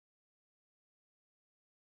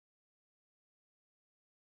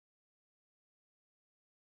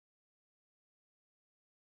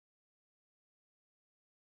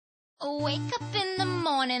Wake up in the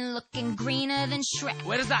morning looking greener than Shrek.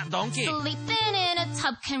 Where's that donkey? Sleeping in a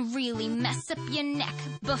tub can really mess up your neck.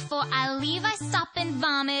 Before I leave, I stop and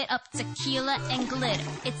vomit up tequila and glitter.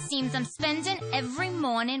 It seems I'm spending every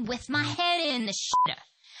morning with my head in the shitter.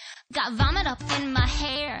 Got vomit up in my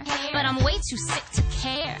hair, but I'm way too sick to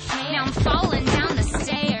care. Now I'm falling down the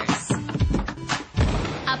stairs.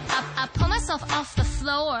 I pull myself off the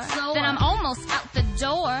floor, then I'm almost out the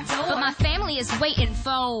door. But my family is waiting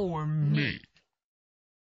for me.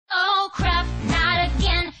 Oh crap, not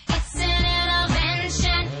again, it's an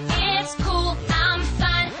intervention. It's cool, I'm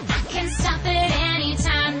fine, I can stop it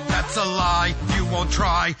anytime. That's a lie, you won't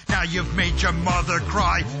try, now you've made your mother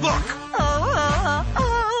cry. Look!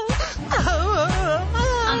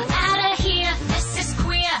 I'm out of here, this is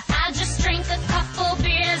queer, I just drank a couple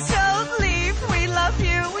beers. Don't leave, we love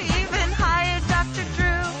you, we even hired Dr.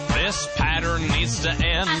 Drew. This pattern needs to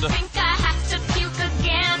end. I think I have to puke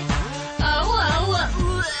again.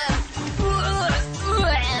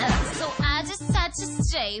 So I decide to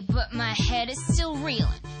stay, but my head is still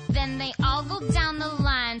reeling. Then they all go down the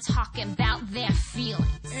line talking about their feelings.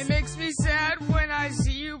 It makes me sad when I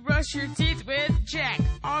see you brush your teeth with Jack.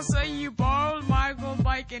 Also, you borrowed my gold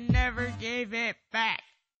bike and never gave it back.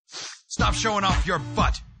 Stop showing off your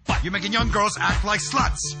butt. You're making young girls act like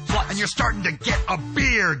sluts. And you're starting to get a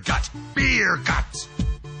beer gut. Beer gut.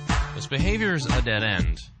 This behavior's a dead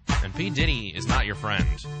end, and P. Diddy is not your friend.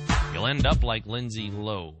 You'll end up like Lindsay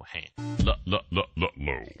Lohan. Low.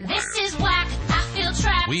 This is whack, I feel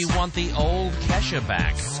trapped. We want the old Kesha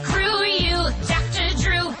back. Screw you, Dr.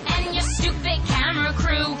 Drew, and your stupid camera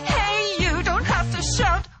crew. Hey, you don't have to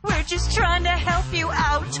shout, we're just trying to help you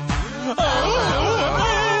out.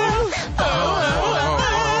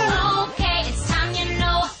 Okay, it's time you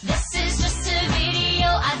know, this is just a video.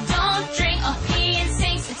 I don't drink or pee in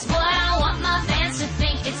sinks, it's what I want my fans to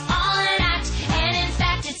think. It's all an act, and in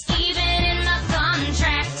fact, it's even in my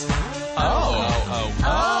contract.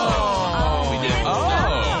 We did.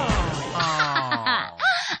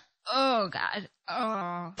 Oh, God.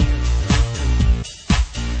 Oh.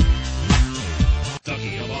 The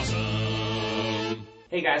Key of Awesome.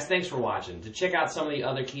 Hey guys, thanks for watching. To check out some of the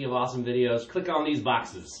other Key of Awesome videos, click on these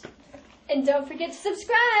boxes. And don't forget to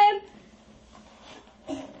subscribe!